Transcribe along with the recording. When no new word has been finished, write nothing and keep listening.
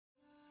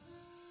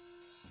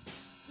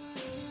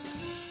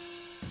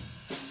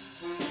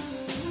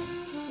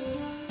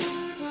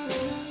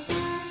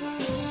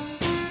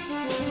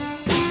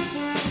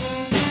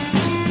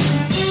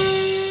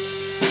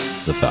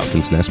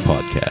Falcon's Nest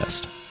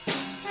Podcast.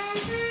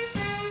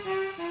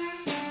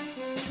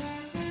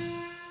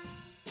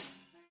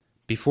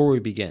 Before we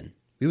begin,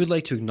 we would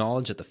like to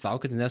acknowledge that the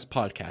Falcon's Nest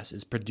Podcast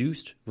is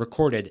produced,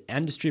 recorded,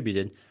 and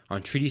distributed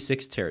on Treaty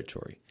 6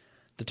 territory,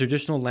 the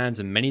traditional lands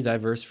of many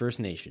diverse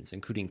First Nations,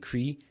 including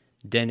Cree,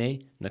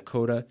 Dene,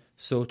 Nakota,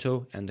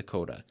 Saulteaux, and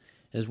Dakota,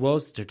 as well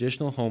as the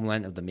traditional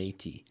homeland of the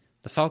Métis.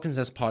 The Falcon's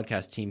Nest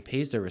Podcast team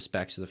pays their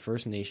respects to the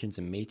First Nations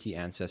and Métis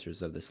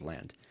ancestors of this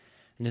land,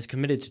 and is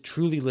committed to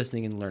truly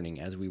listening and learning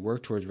as we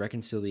work towards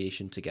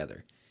reconciliation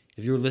together.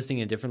 If you are listening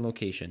in a different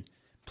location,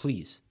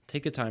 please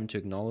take the time to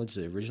acknowledge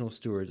the original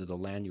stewards of the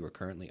land you are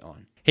currently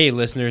on. Hey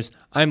listeners,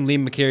 I'm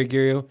Liam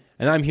McCarrigario,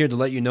 and I'm here to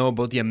let you know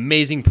about the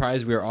amazing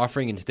prize we are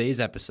offering in today's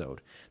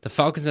episode. The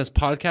Falcon's Nest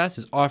Podcast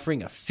is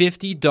offering a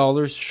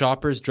 $50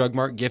 Shoppers Drug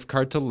Mart gift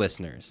card to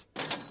listeners.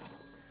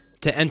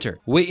 To enter,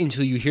 wait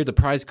until you hear the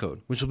prize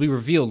code, which will be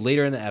revealed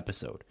later in the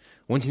episode.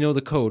 Once you know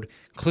the code,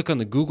 click on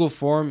the Google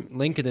form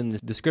linked in the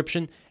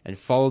description and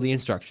follow the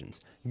instructions.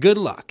 Good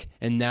luck!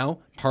 And now,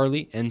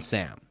 Harley and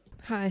Sam.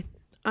 Hi,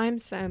 I'm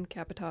Sam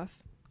Kapitoff.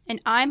 And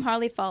I'm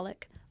Harley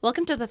Follick.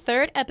 Welcome to the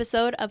third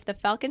episode of the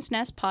Falcon's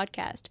Nest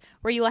Podcast,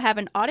 where you will have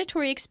an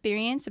auditory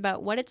experience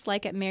about what it's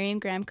like at Marion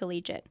Graham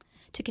Collegiate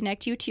to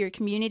connect you to your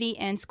community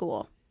and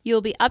school. You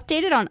will be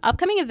updated on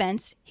upcoming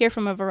events, hear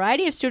from a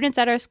variety of students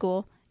at our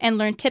school, and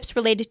learn tips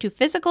related to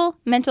physical,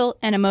 mental,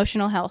 and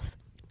emotional health.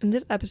 In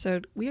this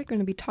episode, we are going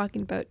to be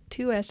talking about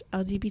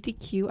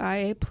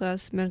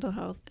 2SLGBTQIA+ mental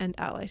health and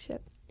allyship.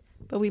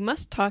 But we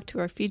must talk to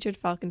our featured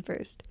Falcon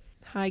first.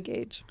 Hi,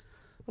 Gage.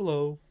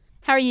 Hello.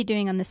 How are you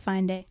doing on this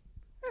fine day?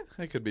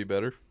 I could be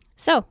better.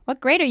 So, what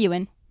grade are you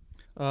in?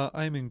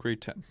 I'm in grade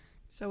 10.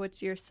 So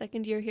it's your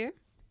second year here?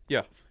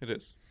 Yeah, it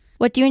is.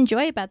 What do you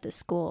enjoy about this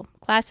school?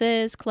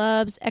 Classes,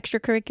 clubs,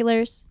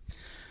 extracurriculars?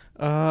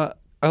 I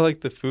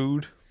like the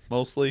food,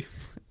 mostly,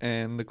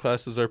 and the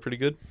classes are pretty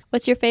good.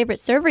 What's your favorite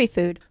servery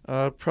food?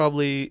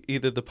 Probably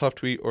either the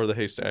puffed wheat or the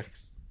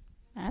haystacks.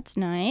 That's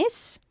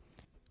nice.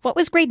 What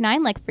was grade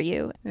 9 like for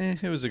you?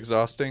 It was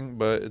exhausting,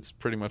 but it's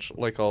pretty much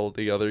like all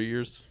the other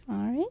years. All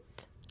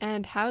right.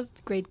 And how's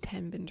grade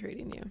 10 been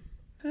treating you?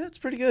 It's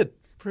pretty good.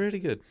 Pretty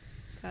good.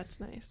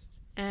 That's nice.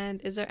 And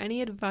is there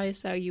any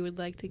advice that you would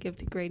like to give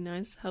to grade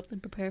 9s to help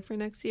them prepare for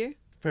next year?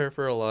 Prepare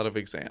for a lot of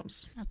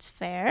exams. That's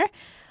fair.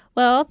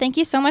 Well, thank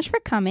you so much for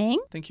coming.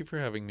 Thank you for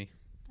having me.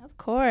 Of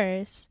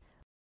course.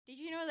 Did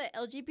you know that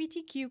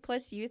LGBTQ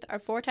plus youth are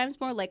 4 times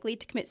more likely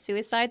to commit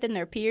suicide than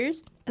their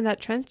peers? And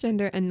that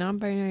transgender and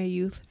non-binary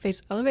youth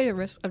face elevated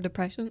risks of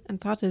depression and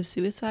thoughts of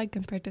suicide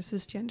compared to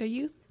cisgender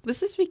youth?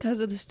 This is because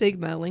of the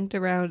stigma linked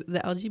around the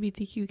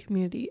LGBTQ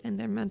community and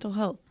their mental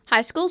health.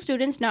 High school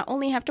students not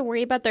only have to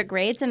worry about their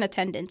grades and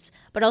attendance,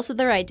 but also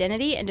their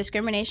identity and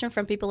discrimination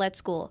from people at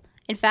school.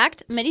 In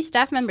fact, many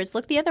staff members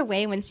look the other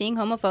way when seeing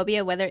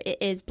homophobia, whether it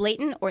is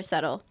blatant or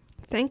subtle.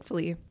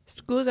 Thankfully,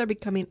 schools are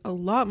becoming a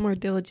lot more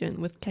diligent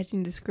with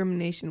catching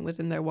discrimination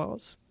within their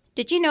walls.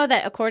 Did you know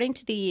that according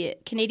to the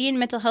Canadian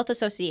Mental Health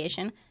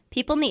Association,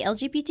 people in the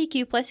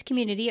LGBTQ plus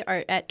community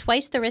are at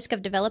twice the risk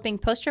of developing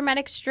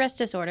post-traumatic stress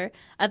disorder,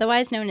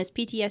 otherwise known as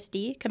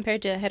PTSD,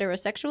 compared to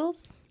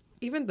heterosexuals?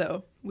 Even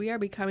though we are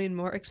becoming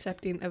more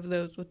accepting of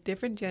those with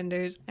different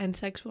genders and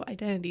sexual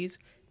identities,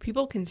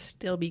 people can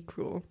still be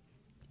cruel.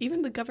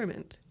 Even the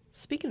government.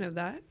 Speaking of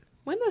that,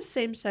 when was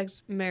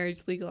same-sex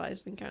marriage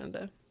legalized in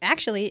Canada?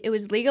 Actually, it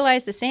was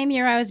legalized the same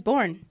year I was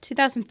born,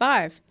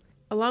 2005.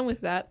 Along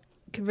with that,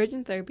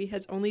 conversion therapy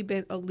has only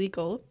been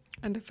illegal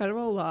under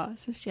federal law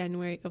since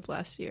January of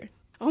last year.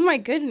 Oh my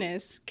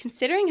goodness.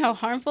 Considering how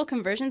harmful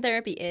conversion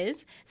therapy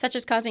is, such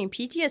as causing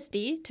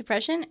PTSD,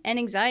 depression, and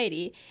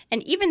anxiety,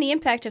 and even the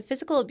impact of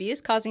physical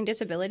abuse causing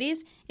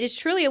disabilities, it is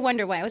truly a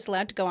wonder why it was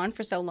allowed to go on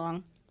for so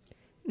long.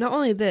 Not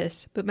only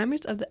this, but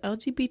members of the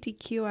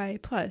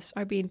LGBTQIA+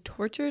 are being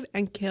tortured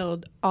and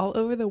killed all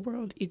over the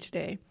world each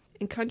day.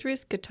 In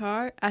countries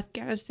Qatar,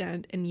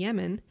 Afghanistan, and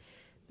Yemen,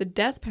 the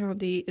death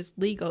penalty is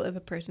legal if a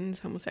person is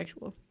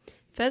homosexual.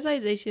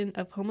 Fetishization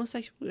of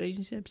homosexual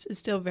relationships is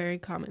still very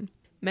common.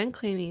 Men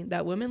claiming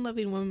that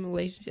women-loving women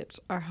relationships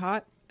are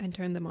hot and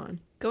turn them on.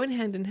 Going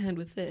hand in hand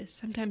with this,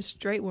 sometimes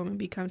straight women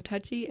become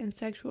touchy and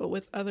sexual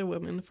with other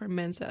women for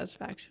men's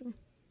satisfaction.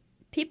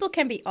 People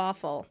can be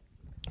awful.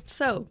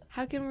 So,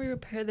 how can we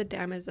repair the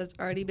damage that's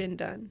already been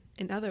done?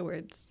 In other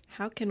words,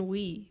 how can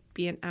we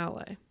be an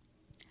ally?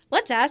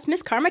 Let's ask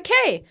Miss Karma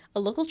Kay,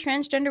 a local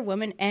transgender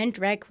woman and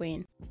drag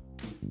queen.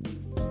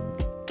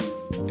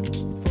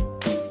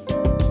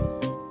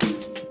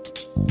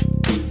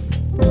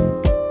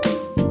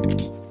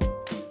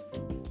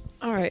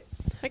 All right.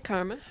 Hi,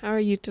 Karma. How are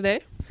you today?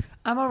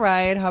 I'm all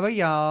right. How about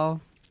y'all?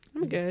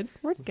 I'm good.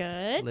 We're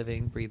good.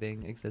 Living,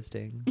 breathing,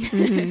 existing,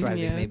 Mhm,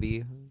 thriving, yeah.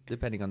 maybe,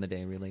 depending on the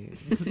day, really.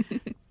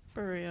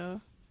 For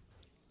real.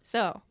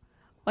 So,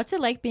 what's it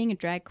like being a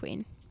drag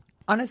queen?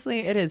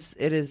 Honestly, it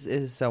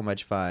is so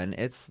much fun.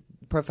 It's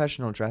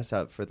professional dress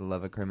up for the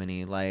love of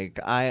criminy. Like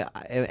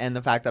and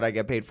the fact that I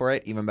get paid for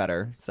it, even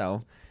better.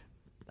 So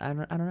I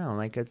don't know.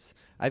 Like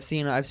I've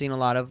seen a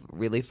lot of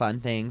really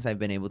fun things. I've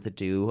been able to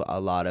do a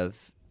lot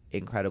of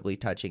incredibly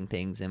touching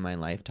things in my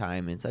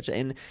lifetime in such a,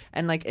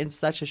 and like in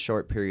such a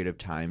short period of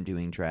time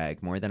doing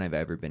drag, more than I've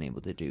ever been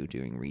able to do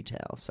doing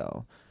retail.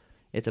 So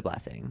it's a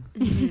blessing.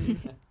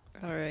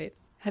 All right.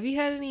 Have you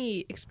had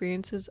any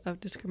experiences of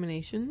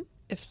discrimination?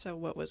 If so,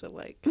 what was it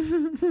like?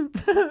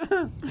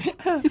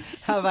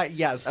 How about,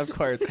 yes, of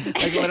course.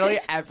 Like literally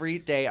every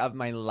day of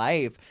my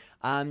life.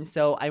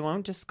 So I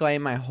won't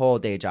disclaim my whole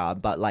day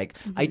job, but like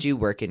I do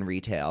work in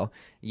retail.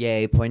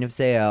 Yay, point of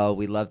sale.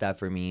 We love that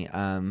for me.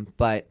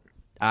 But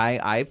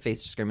I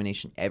face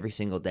discrimination every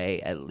single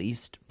day, at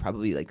least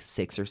probably like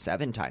 6 or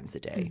 7 times a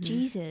day.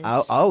 Jesus.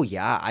 Oh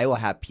yeah, I will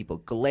have people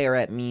glare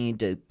at me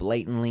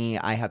blatantly.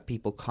 I have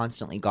people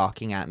constantly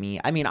gawking at me.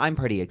 I mean, I'm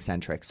pretty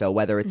eccentric, so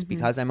whether it's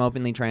because I'm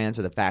openly trans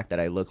or the fact that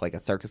I look like a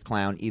circus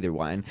clown, either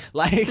one.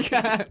 Like,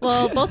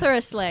 Well, both are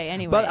a slay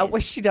anyway. but I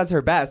wish she does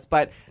her best.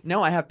 But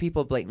no, I have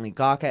people blatantly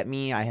gawk at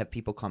me. I have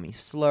people call me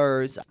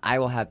slurs. I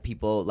will have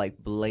people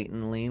like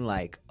blatantly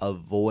like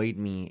avoid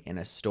me in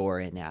a store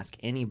and ask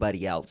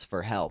anybody else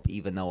for help,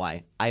 even though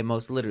I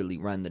most literally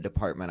run the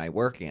department I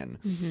work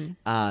in,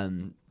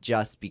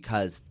 just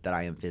because that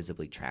I am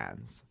visibly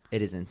trans.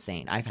 It is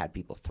insane. I've had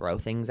people throw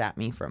things at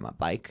me from a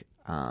bike.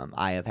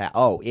 I have had,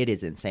 it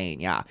is insane.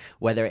 Yeah.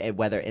 Whether,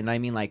 and I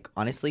mean, like,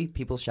 honestly,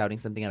 people shouting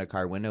something at a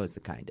car window is the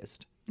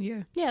kindest.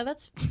 Yeah. Yeah,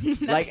 that's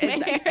Like,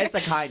 fair. it's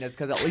the kindest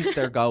because at least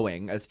they're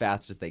going as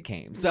fast as they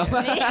came. So,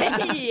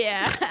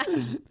 Yeah.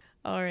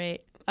 All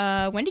right.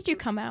 When did you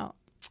come out?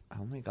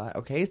 oh my God.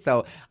 Okay.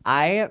 So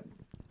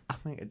oh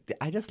my God,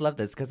 I just love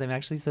this because I'm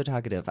actually so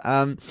talkative.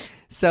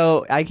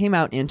 So I came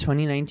out in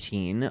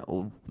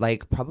 2019,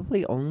 like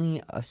probably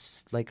only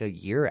like a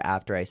year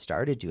after I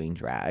started doing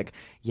drag.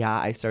 Yeah,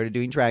 I started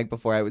doing drag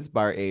before I was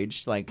bar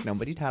age. Like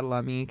nobody tattle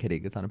on me.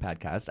 Kidding, it's on a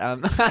podcast.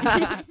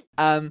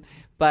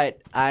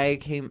 But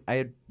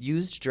I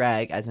used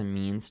drag as a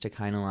means to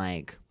kind of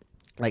like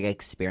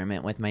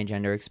experiment with my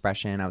gender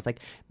expression. I was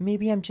like,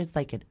 maybe I'm just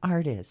like an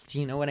artist,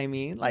 you know what I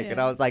mean? Like, and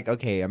I was like,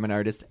 okay, I'm an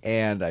artist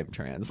and I'm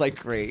trans. Like,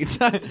 great.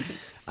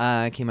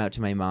 I came out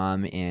to my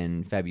mom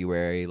in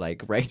February,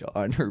 like right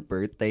on her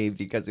birthday,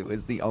 because it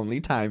was the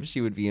only time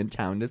she would be in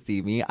town to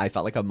see me. I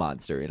felt like a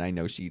monster, and I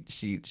know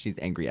she's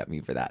angry at me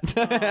for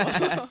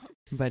that.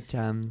 But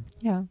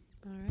yeah, All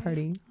right.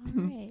 party.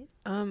 All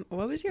right.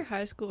 What was your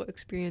high school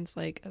experience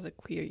like as a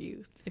queer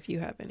youth, if you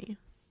have any?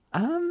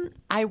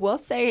 I will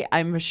say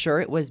I'm sure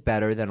it was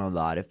better than a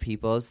lot of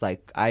people's.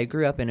 Like, I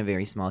grew up in a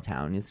very small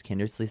town. It's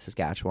Kindersley,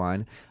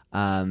 Saskatchewan.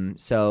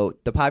 So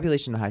the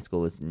population of high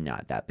school was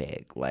not that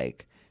big.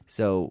 Like,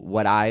 so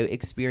what I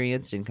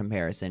experienced in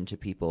comparison to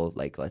people,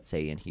 like, let's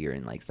say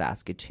in like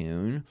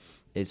Saskatoon,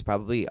 is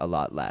probably a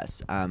lot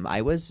less.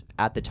 I was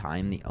at the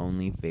time the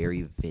only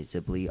very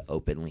visibly,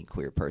 openly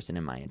queer person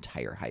in my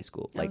entire high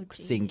school, like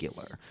geez.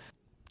 singular.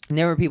 And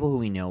there were people who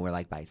we know were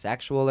like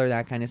bisexual or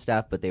that kind of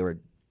stuff, but they were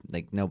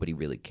like nobody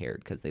really cared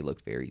because they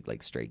looked very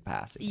like straight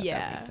passing. If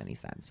that makes any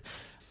sense.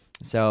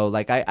 So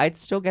like I'd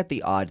still get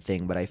the odd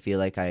thing, but I feel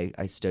like I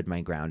stood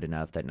my ground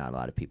enough that not a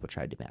lot of people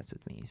tried to mess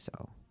with me.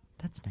 So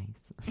that's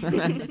nice.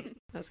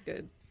 That's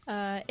good.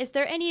 Is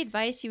there any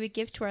advice you would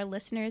give to our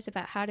listeners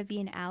about how to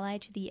be an ally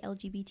to the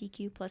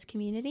LGBTQ plus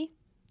community?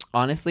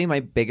 Honestly,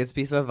 my biggest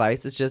piece of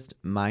advice is just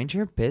mind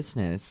your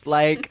business.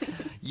 Like,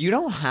 you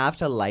don't have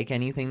to like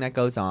anything that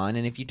goes on.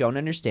 And if you don't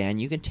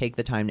understand, you can take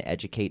the time to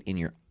educate in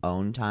your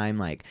own time.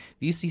 Like,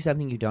 if you see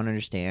something you don't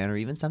understand or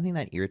even something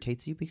that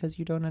irritates you because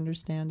you don't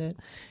understand it,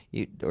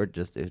 or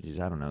just, I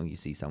don't know, you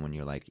see someone,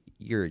 you're like,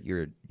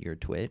 you're a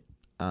twit.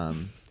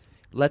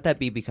 Let that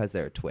be because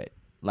they're a twit.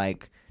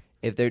 Like,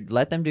 if they're,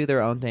 let them do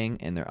their own thing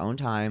in their own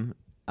time.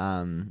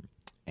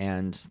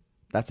 And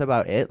that's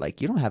about it. Like,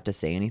 you don't have to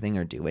say anything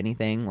or do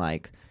anything.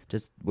 Like,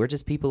 we're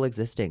just people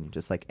existing,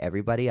 just like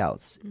everybody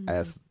else.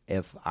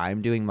 If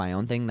I'm doing my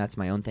own thing, that's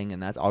my own thing,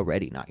 and that's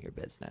already not your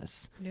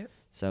business. Yep.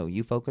 So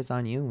you focus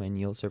on you, and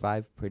you'll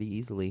survive pretty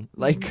easily.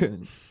 Like,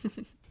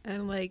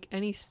 And like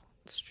any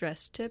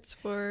stress tips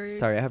for?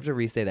 sorry, I have to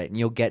re-say that. And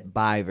you'll get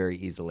by very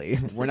easily.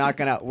 We're not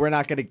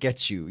gonna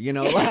get you. You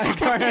know, like.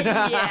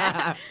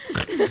 Yeah.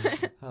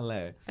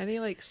 Hello. Any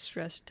like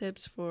stress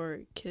tips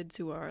for kids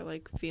who are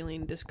like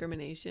feeling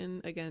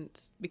discrimination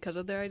because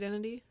of their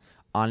identity?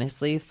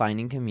 Honestly,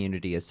 finding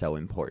community is so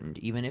important,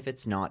 even if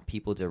it's not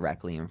people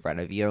directly in front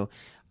of you.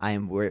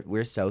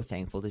 We're so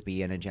thankful to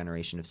be in a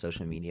generation of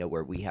social media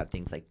where we have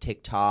things like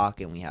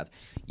TikTok and we have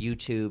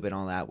YouTube and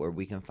all that, where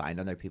we can find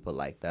other people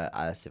like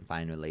us and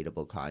find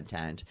relatable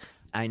content.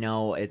 I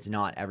know it's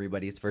not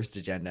everybody's first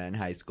agenda in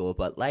high school,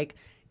 but like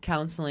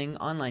counseling,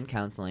 online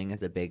counseling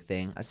is a big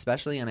thing,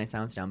 especially, and it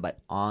sounds dumb, but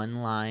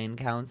online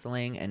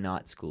counseling and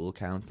not school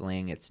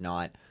counseling. It's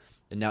not.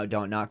 No,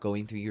 not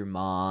going through your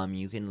mom.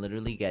 You can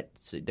literally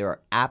there are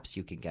apps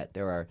you can get.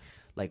 There are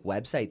like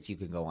websites you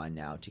can go on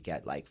now to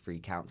get like free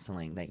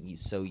counseling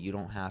so you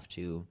don't have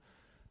to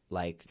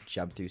like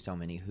jump through so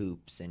many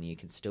hoops, and it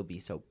can still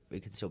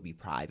be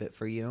private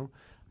for you.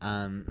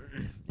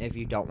 If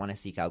you don't want to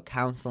seek out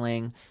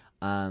counseling,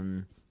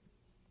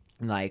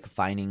 like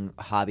finding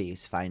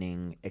hobbies,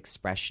 finding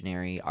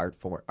expressionary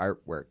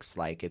artworks,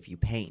 like if you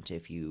paint,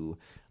 if you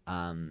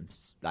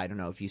I don't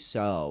know, if you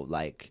sew,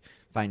 like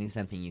finding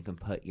something you can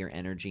put your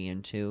energy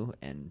into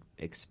and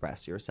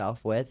express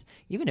yourself with,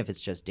 even if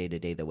it's just day to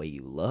day, the way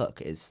you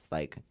look is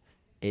like,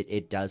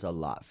 it does a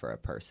lot for a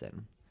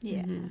person.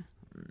 Yeah.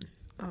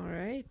 All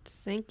right.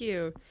 Thank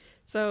you.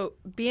 So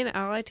be an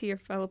ally to your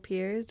fellow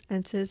peers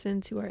and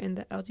citizens who are in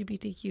the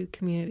LGBTQ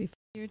community.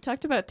 You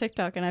talked about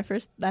TikTok, and I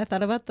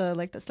thought about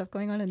the stuff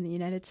going on in the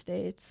United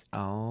States,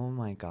 Oh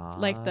my god.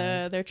 like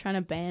they're trying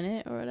to ban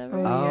it or whatever.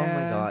 Oh, Oh yeah.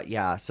 my god,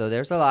 yeah. So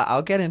there's a lot.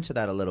 I'll get into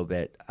that a little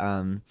bit.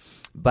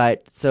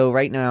 But so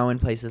right now in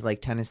places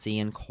like Tennessee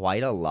and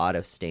quite a lot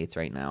of states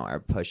right now are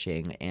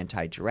pushing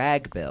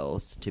anti-drag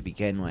bills to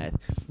begin with.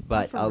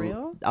 But for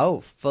real? Oh,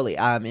 fully.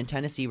 In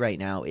Tennessee right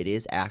now, it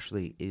is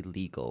actually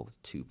illegal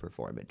to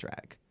perform in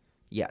drag.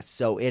 Yes,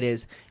 so it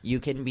is. You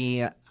can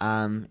be,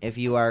 if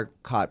you are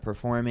caught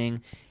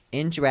performing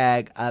in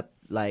drag up,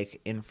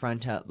 like in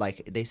front of,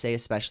 like they say,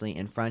 especially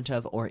in front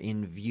of or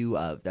in view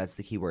of, that's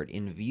the key word,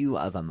 in view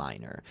of a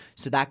minor.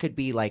 So that could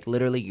be like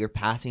literally you're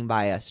passing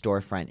by a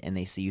storefront and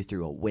they see you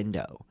through a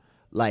window.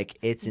 Like,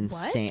 it's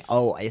insane. What?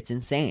 Oh, it's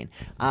insane.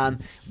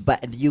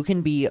 But you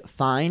can be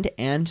fined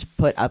and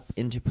put up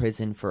into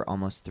prison for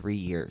almost 3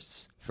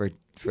 years for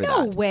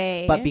No that.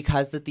 way. But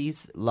because that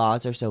these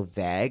laws are so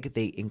vague,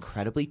 they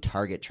incredibly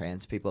target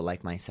trans people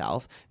like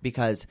myself.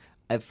 Because,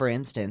 for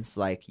instance,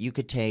 like you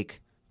could take,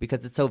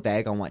 because it's so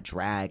vague on what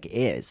drag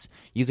is,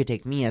 you could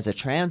take me as a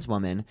trans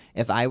woman.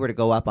 If I were to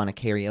go up on a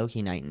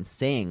karaoke night and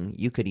sing,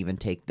 you could even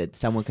take that.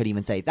 Someone could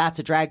even say that's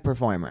a drag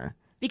performer.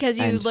 Because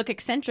you And- look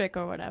eccentric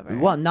or whatever.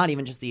 Well, not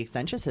even just the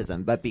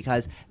eccentricism, but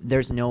because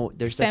there's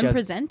such a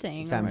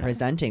presenting. femme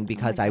presenting,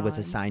 because my I was God.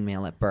 assigned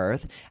male at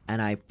birth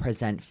and I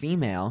present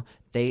female.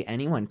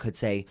 Anyone could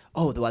say,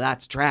 "Oh, well,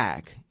 that's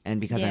drag," and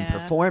because I'm Yeah.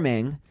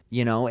 performing,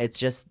 it's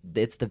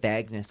the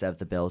vagueness of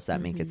the bills that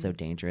make it so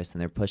dangerous,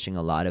 and they're pushing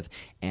a lot of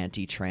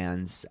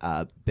anti-trans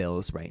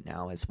bills right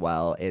now as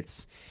well.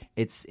 It's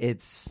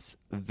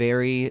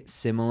very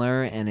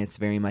similar, and it's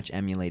very much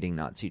emulating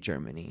Nazi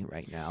Germany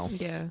right now.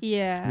 Yeah.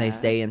 Yeah. They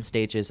say in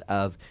stages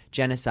of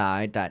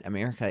genocide that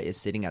America is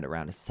sitting at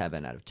around a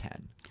 7 out of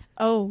 10.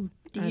 Oh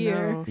I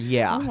dear. know.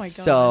 Yeah. Oh my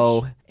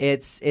So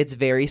it's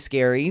very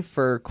scary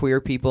for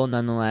queer people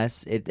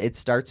nonetheless. It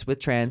starts with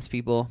trans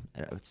people.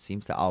 It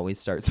seems to always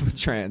starts with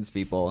trans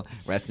people.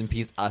 Rest in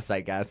peace us,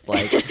 I guess.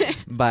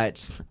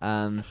 But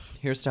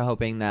here's to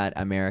hoping that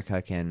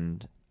America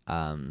can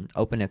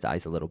open its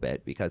eyes a little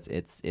bit, because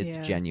it's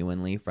Yeah.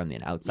 genuinely, from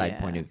an outside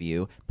point Yeah. of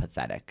view,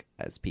 pathetic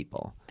as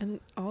people. And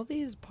all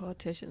these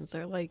politicians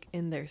are like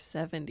in their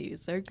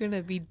 70s. They're going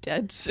to be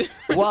dead soon.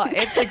 Well,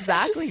 it's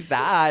exactly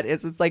that.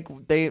 It's like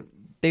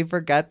they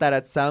forget that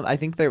at some, I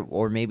think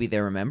or maybe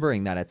they're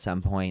remembering that at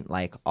some point,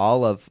 like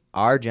all of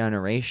our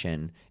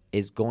generation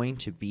is going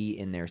to be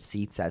in their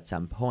seats at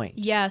some point.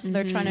 Yeah, so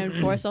they're trying to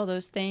enforce all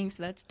those things.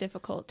 So that's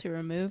difficult to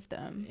remove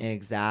them.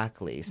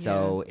 Exactly.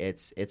 So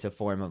it's a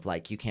form of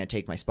like, you can't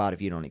take my spot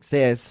if you don't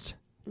exist.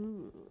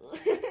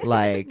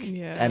 Like,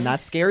 Yeah. and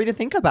that's scary to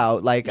think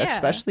about, like, Yeah.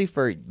 especially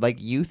for like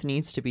youth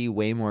needs to be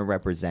way more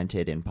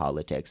represented in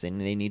politics,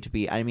 and they need to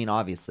be, I mean,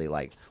 obviously,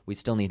 like, we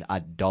still need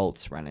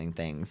adults running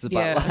things, but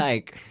Yeah.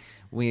 like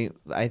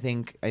I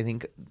think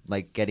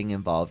like getting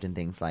involved in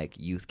things like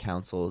youth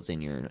councils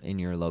in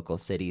your local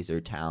cities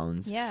or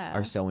towns Yeah.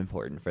 are so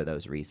important for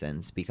those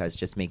reasons, because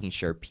just making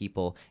sure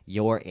people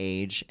your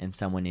age and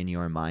someone in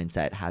your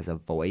mindset has a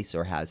voice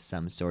or has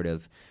some sort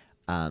of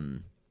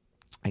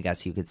I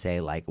guess you could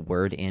say like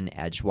word in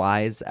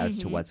edgewise as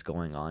to what's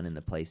going on in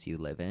the place you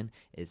live in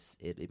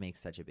it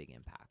makes such a big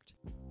impact.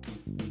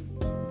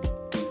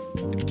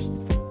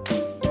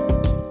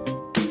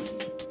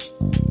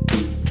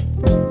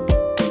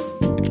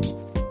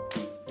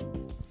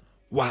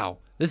 Wow,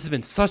 this has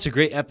been such a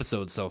great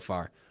episode so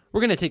far. We're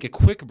going to take a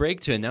quick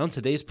break to announce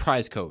today's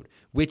prize code,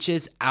 which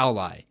is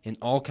ALLY in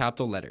all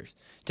capital letters.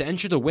 To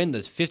enter to win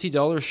this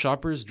 $50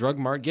 Shoppers Drug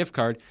Mart gift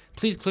card,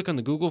 please click on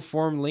the Google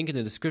form link in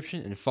the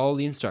description and follow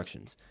the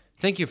instructions.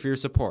 Thank you for your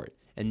support.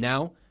 And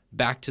now,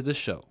 back to the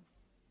show.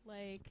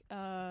 Like,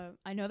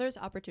 I know there's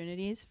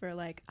opportunities for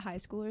like high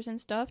schoolers and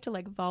stuff to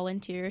like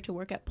volunteer to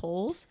work at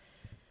polls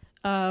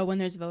when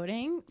there's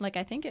voting. Like,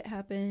 I think it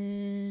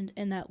happened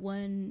in that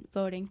one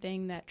voting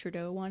thing that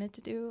Trudeau wanted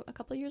to do a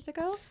couple years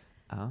ago.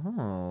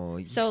 Oh.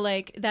 So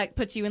like that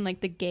puts you in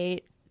like the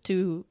gate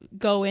to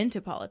go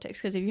into politics,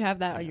 because if you have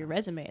that on your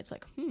resume, it's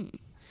like,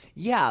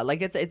 Yeah,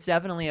 like it's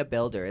definitely a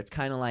builder. It's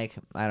kind of like,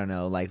 I don't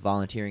know, like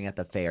volunteering at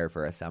the fair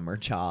for a summer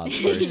job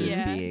versus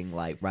Yeah. being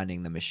like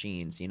running the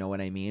machines, you know what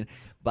I mean?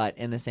 But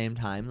in the same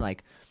time,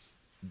 like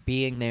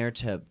being there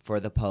for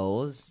the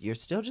polls, you're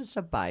still just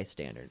a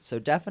bystander. So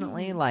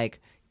definitely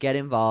like get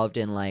involved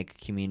in like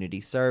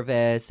community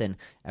service, and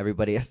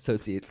everybody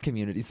associates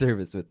community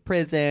service with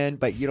prison,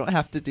 but you don't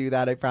have to do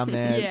that, I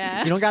promise.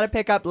 Yeah. You don't got to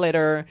pick up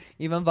litter.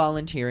 Even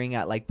volunteering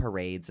at like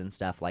parades and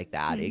stuff like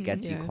that, it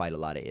gets you yeah. quite a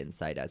lot of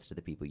insight as to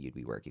the people you'd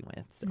be working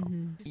with. So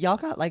Mm-hmm. y'all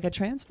got like a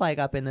trans flag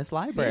up in this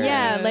library.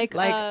 Yeah, like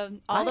all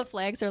I- the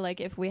flags are like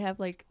if we have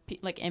like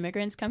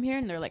immigrants come here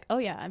and they're like, oh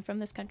yeah, I'm from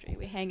this country,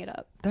 we hang it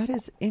up. That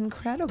is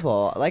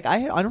incredible. Like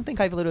I don't think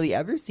I've literally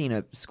ever seen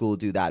a school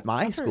do that.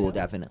 My school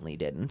definitely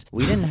didn't.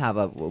 We didn't have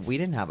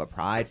a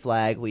pride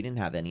flag. We didn't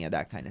have any of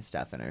that kind of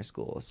stuff in our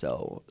school.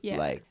 So Yeah.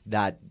 like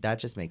that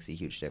just makes a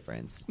huge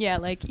difference. Yeah,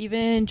 like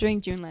even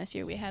during June last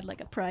year, we had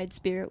like a Pride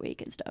Spirit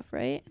Week and stuff,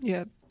 right?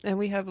 Yeah, and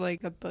we have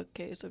like a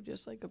bookcase of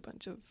just like a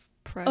bunch of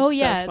pride Oh stuff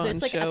yeah, on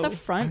it's like show. at the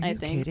front, Are I you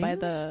think, by kidding?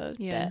 the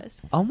Yeah.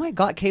 desk. Oh my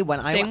god, Kay,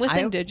 when Same with I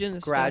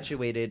indigenous stuff.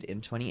 graduated in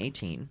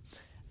 2018.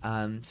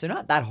 So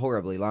not that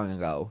horribly long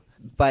ago.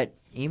 But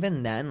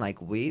even then, like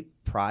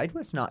pride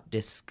was not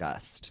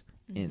discussed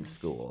in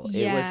school. It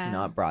Yeah. was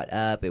not brought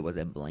up. It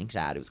wasn't blinked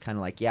at. It was kind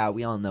of like, yeah,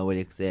 we all know it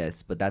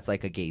exists, but that's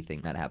like a gay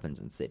thing that happens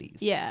in cities.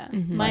 Yeah,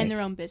 Mhm. mind Like-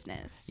 their own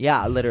business.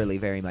 Yeah, literally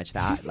very much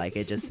that. Like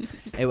it just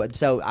it would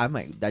so I'm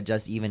like that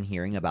just even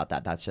hearing about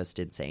that's just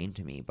insane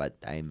to me, but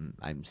I'm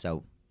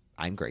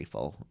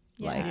grateful.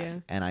 Like Yeah.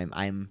 and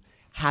I'm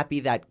happy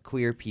that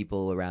queer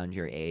people around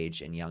your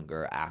age and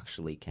younger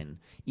actually can,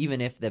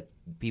 even if the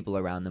people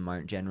around them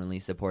aren't generally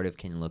supportive,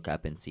 can look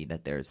up and see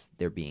that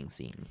they're being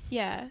seen.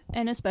 Yeah,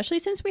 and especially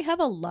since we have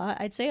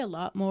I'd say a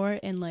lot more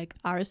in like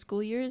our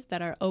school years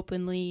that are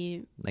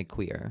openly Like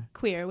queer.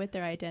 queer with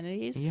their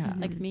identities. Yeah.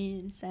 Like me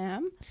and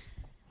Sam.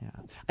 Yeah.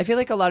 I feel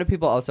like a lot of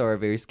people also are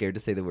very scared to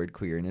say the word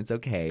queer, and it's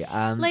okay.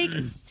 Like-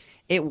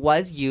 it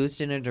was used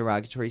in a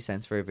derogatory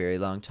sense for a very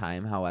long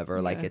time. However,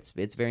 like Yeah.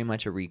 it's very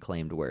much a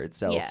reclaimed word.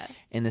 So Yeah.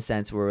 in the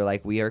sense where we're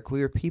like, we are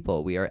queer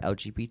people, we are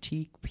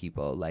LGBT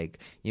people. Like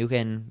you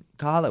can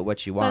call it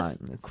what you Plus,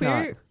 want. It's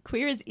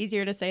queer is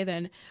easier to say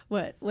than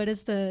what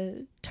is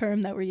the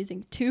term that we're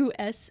using?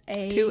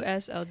 2SA.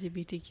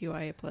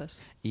 2SLGBTQI plus.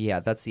 yeah,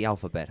 that's the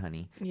alphabet,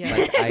 honey. Yeah.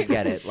 Like, I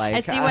get it. Like I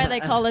see why they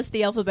call us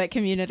the alphabet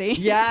community.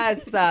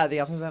 Yes, the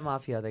Alphabet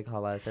Mafia, they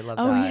call us. I love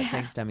Oh, that. yeah.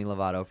 Thanks, Demi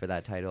Lovato, for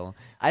that title.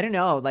 I don't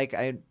know. Like,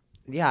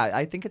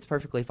 I think it's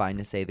perfectly fine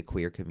to say the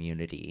queer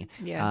community.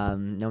 Yeah.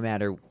 No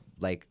matter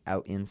like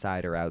out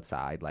inside or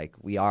outside, like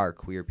we are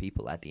queer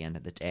people at the end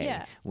of the day.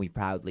 Yeah. We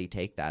proudly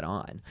take that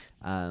on.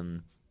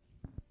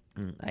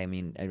 I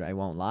mean, I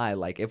won't lie.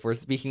 Like, if we're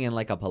speaking in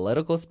like a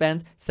political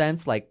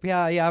sense, like,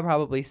 yeah,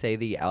 probably say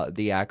the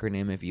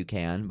acronym if you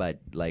can. But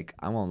like,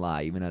 I won't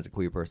lie. Even as a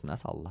queer person,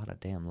 that's a lot of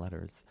damn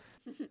letters.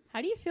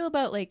 How do you feel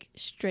about like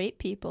straight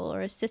people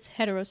or cis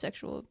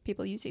heterosexual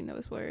people using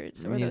those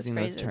words or Using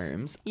those those phrases?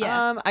 terms.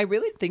 Yeah. I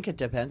really think it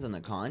depends on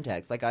the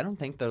context. Like, I don't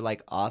think they're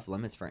like off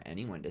limits for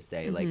anyone to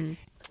say. Like,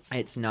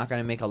 it's not going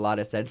to make a lot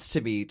of sense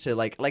to me to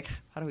like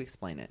how do we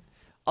explain it?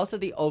 Also,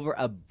 the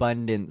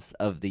overabundance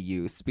of the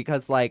use,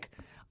 because like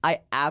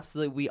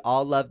we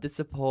all love the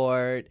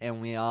support,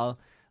 and we all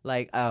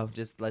like,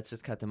 let's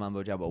just cut the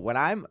mumbo jumbo. When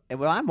I'm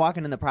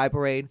walking in the Pride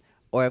Parade,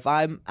 or if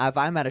I'm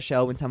at a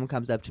show and someone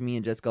comes up to me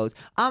and just goes,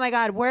 "Oh my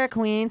God, work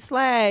queen,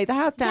 slay, the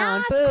house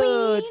down, Yes,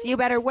 boots, queen." you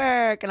better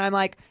work," and I'm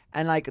like,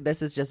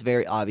 this is just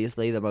very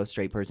obviously the most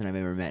straight person I've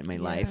ever met in my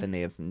life, and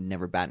they have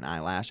never bat an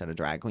eyelash at a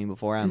drag queen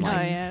before. I'm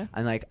like, yeah.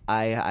 I'm like,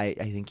 I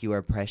think you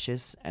are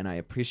precious, and I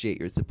appreciate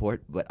your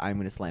support, but I'm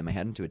gonna slam my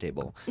head into a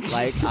table,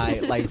 like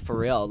for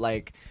real,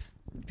 like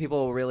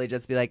people will really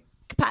just be like,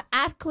 "Pop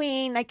off,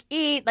 queen, like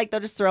eat," like they'll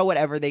just throw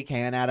whatever they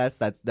can at us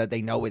that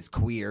they know is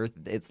queer.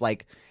 It's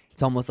like,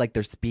 it's almost like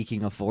they're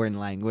speaking a foreign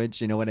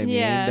language. You know what I mean?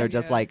 Yeah. They're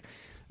just Yeah. like,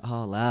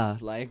 oh la,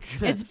 like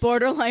It's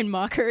borderline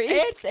mockery.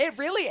 it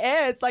really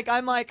is. Like,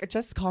 I'm like,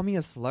 just call me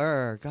a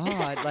slur.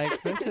 God,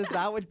 like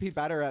that would be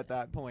better at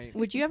that point.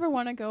 Would you ever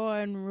want to go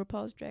on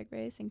RuPaul's Drag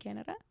Race in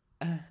Canada?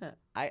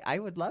 I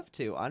would love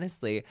to.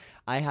 Honestly,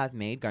 I have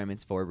made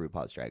garments for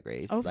RuPaul's Drag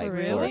Race. Oh, for like,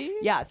 really?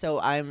 Yeah. So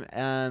I'm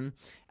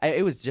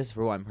it was just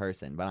for one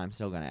person, but I'm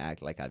still gonna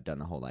act like I've done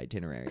the whole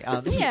itinerary.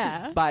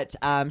 Yeah. But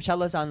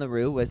Shelazon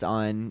LaRue was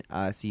on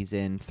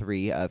season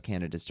 3 of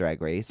Canada's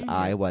Drag Race.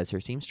 I was her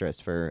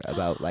seamstress for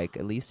about like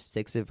at least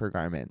 6 of her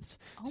garments.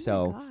 Oh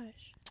So my gosh.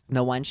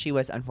 the one she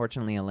was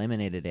unfortunately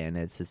eliminated in,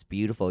 it's this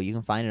beautiful. You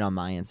can find it on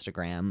my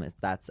Instagram.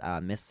 That's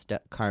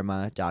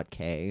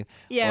misskarma.k.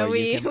 Yeah, or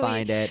you can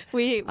find it.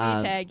 We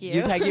tag you.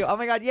 You tag you. Oh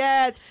my God,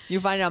 yes! You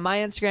can find it on my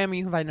Instagram.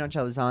 You can find it on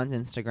Shelazon's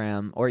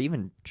Instagram, or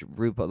even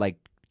RuPaul, like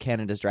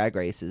Canada's Drag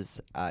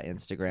Race's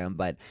Instagram.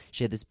 But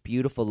she had this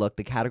beautiful look.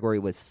 The category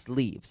was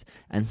sleeves,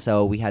 and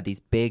so we had these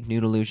big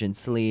nude illusion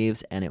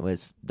sleeves, and it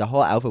was the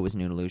whole outfit was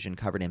nude illusion,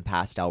 covered in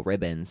pastel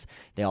ribbons.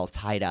 They all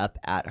tied up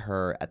at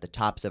the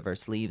tops of her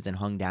sleeves and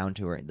hung down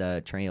to her.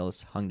 The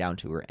trails hung down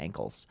to her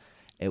ankles.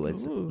 It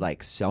was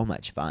like so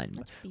much fun.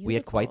 That's We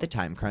had quite the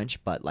beautiful. time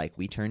crunch, but like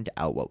we turned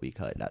out what we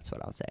could. That's what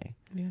I'll say.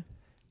 Yeah.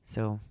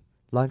 So,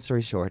 long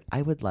story short,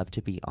 I would love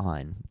to be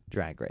on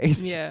Drag Race.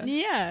 Yeah.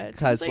 Yeah. it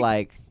Because sounds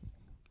like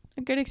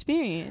a good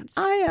experience.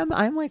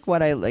 I'm like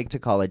what I like to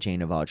call a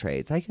Jane of all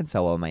trades. I can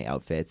sew all my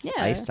outfits.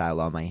 Yeah. I style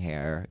all my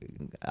hair.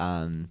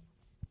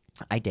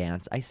 I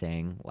dance. I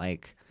sing.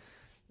 Like,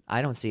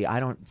 I don't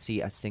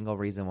see a single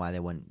reason why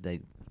they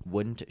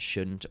wouldn't,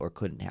 shouldn't, or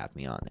couldn't have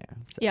me on there.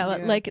 So. Yeah,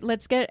 like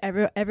let's get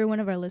every one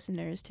of our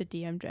listeners to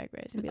DM Drag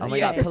Race and be like, Oh my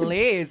god,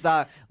 please!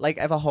 Like,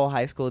 if a whole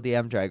high school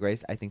DM Drag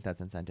Race, I think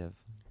that's incentive.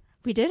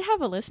 We did have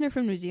a listener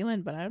from New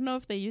Zealand, but I don't know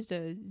if they used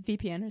a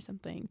VPN or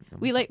something.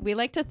 We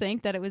like to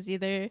think that it was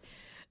either,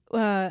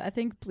 I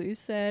think Blue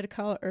said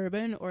Carl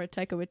Urban or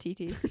Taika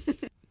Waititi.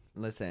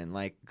 Listen,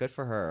 like, good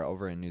for her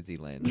over in New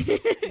Zealand.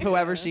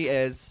 Whoever she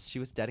is, she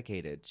was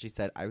dedicated. She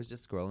said, I was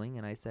just scrolling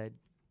and I said,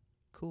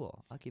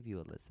 cool, I'll give you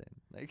a listen.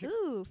 Like,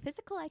 Ooh,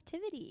 physical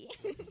activity.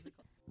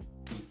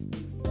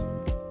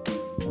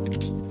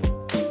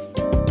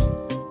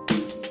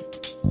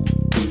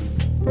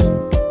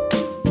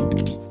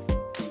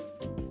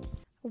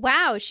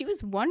 Wow, she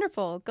was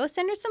wonderful. Go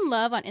send her some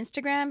love on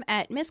Instagram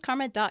at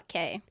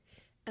misskarma.k.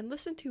 And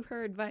listen to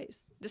her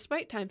advice.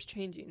 Despite times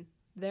changing,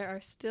 there are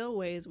still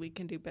ways we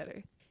can do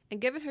better. And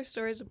given her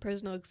stories of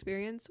personal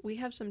experience, we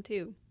have some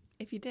too.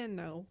 If you didn't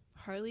know,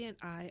 Harley and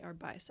I are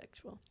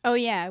bisexual. Oh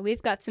yeah,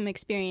 we've got some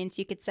experience,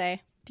 you could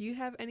say. Do you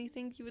have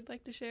anything you would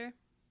like to share?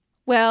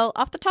 Well,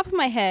 off the top of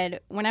my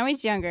head, when I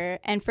was younger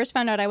and first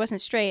found out I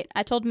wasn't straight,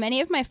 I told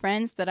many of my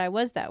friends that I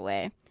was that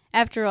way.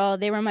 After all,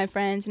 they were my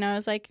friends, and I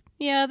was like,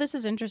 yeah, this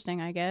is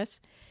interesting, I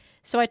guess.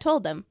 So I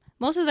told them.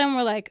 Most of them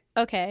were like,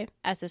 okay,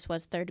 as this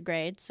was 3rd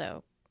grade,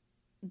 so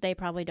they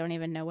probably don't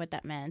even know what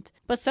that meant.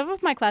 But some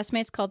of my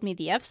classmates called me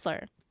the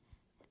F-slur.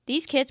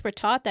 These kids were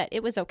taught that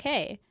it was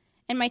okay,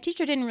 and my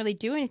teacher didn't really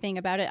do anything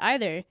about it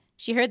either.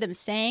 She heard them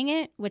saying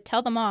it, would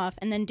tell them off,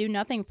 and then do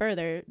nothing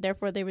further,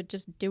 therefore they would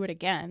just do it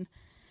again.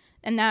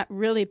 And that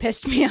really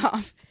pissed me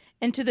off,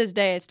 and to this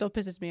day it still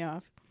pisses me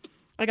off.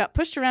 I got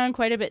pushed around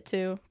quite a bit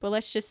too, but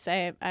let's just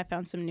say I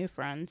found some new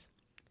friends.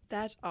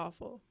 That's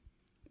awful.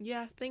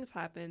 Yeah, things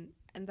happen,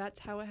 and that's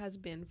how it has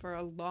been for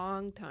a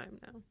long time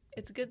now.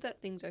 It's good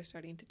that things are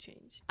starting to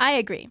change. I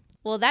agree.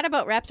 Well, that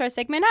about wraps our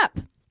segment up.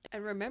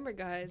 And remember,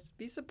 guys,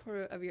 be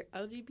supportive of your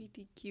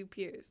LGBTQ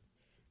peers.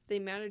 They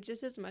matter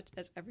just as much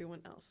as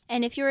everyone else.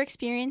 And if you're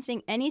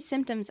experiencing any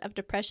symptoms of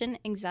depression,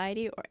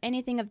 anxiety, or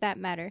anything of that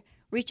matter,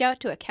 reach out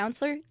to a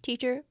counselor,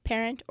 teacher,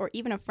 parent, or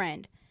even a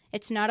friend.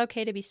 It's not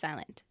okay to be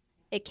silent.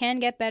 It can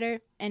get better,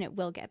 and it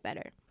will get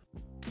better.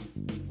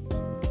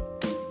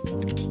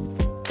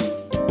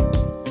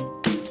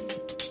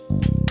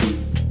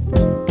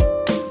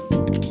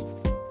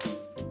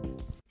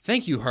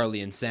 Thank you,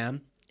 Harley and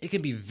Sam. It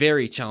can be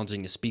very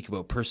challenging to speak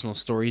about personal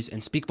stories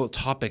and speak about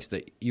topics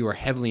that you are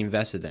heavily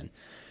invested in.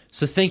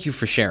 So thank you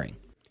for sharing.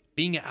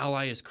 Being an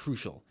ally is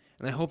crucial,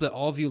 and I hope that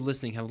all of you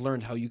listening have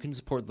learned how you can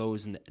support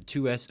those in the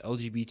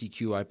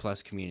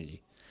 2SLGBTQI+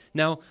 community.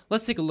 Now,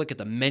 let's take a look at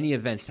the many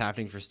events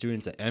happening for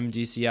students at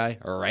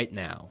MGCI right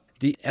now.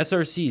 The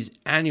SRC's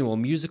annual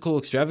musical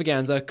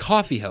extravaganza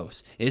Coffee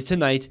House is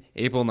tonight,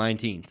 April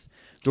 19th.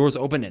 Doors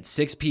open at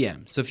 6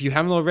 p.m., so if you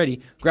haven't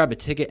already, grab a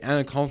ticket and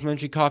a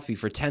complimentary coffee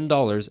for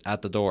 $10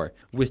 at the door.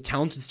 With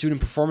talented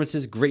student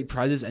performances, great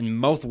prizes, and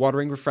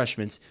mouth-watering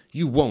refreshments,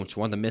 you won't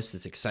want to miss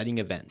this exciting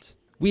event.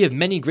 We have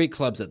many great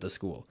clubs at the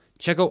school.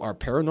 Check out our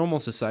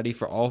Paranormal Society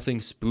for all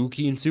things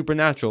spooky and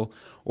supernatural,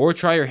 or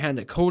try your hand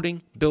at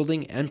coding,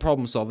 building, and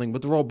problem solving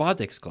with the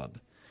Robotics Club.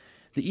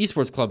 The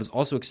Esports Club is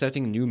also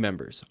accepting new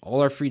members.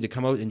 All are free to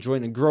come out and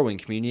join a growing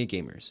community of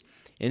gamers.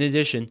 In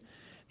addition,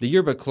 the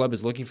Yearbook Club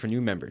is looking for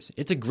new members.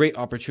 It's a great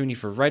opportunity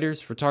for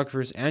writers,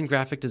 photographers, and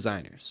graphic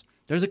designers.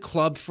 There's a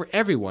club for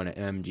everyone at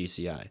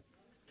MGCI.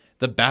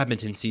 The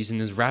badminton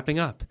season is wrapping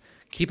up.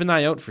 Keep an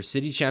eye out for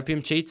city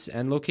championships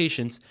and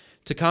locations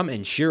to come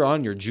and cheer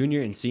on your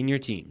junior and senior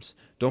teams.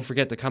 Don't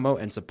forget to come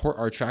out and support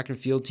our track and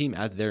field team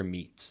at their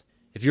meets.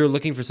 If you're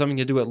looking for something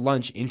to do at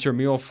lunch,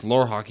 intramural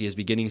floor hockey is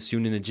beginning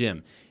soon in the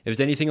gym. If it's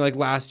anything like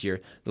last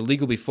year, the league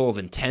will be full of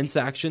intense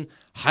action,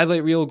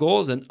 highlight reel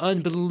goals, and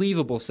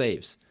unbelievable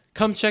saves.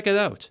 Come check it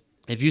out.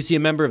 If you see a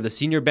member of the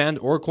senior band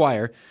or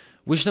choir,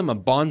 wish them a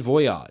bon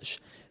voyage.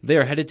 They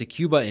are headed to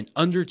Cuba in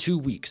under 2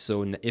 weeks,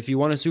 so if you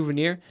want a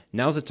souvenir,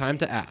 now's the time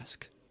to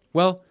ask.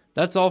 Well,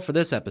 that's all for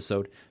this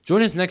episode.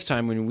 Join us next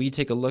time when we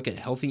take a look at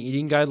healthy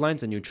eating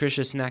guidelines and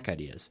nutritious snack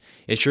ideas.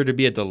 It's sure to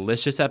be a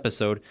delicious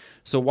episode,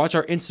 so watch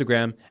our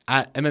Instagram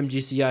at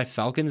MMGCI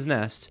Falcon's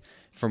Nest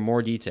for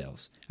more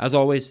details. As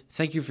always,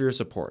 thank you for your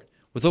support.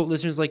 Without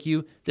listeners like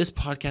you, this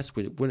podcast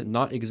would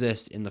not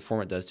exist in the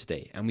form it does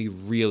today, and we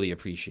really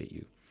appreciate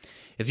you.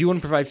 If you want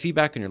to provide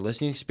feedback on your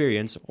listening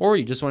experience, or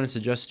you just want to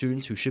suggest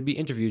students who should be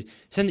interviewed,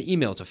 send an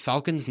email to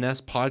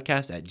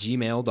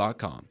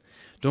falconsnestpodcast@gmail.com.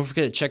 Don't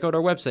forget to check out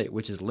our website,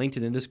 which is linked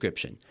in the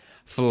description.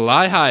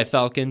 Fly high,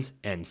 Falcons,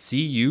 and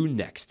see you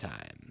next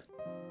time.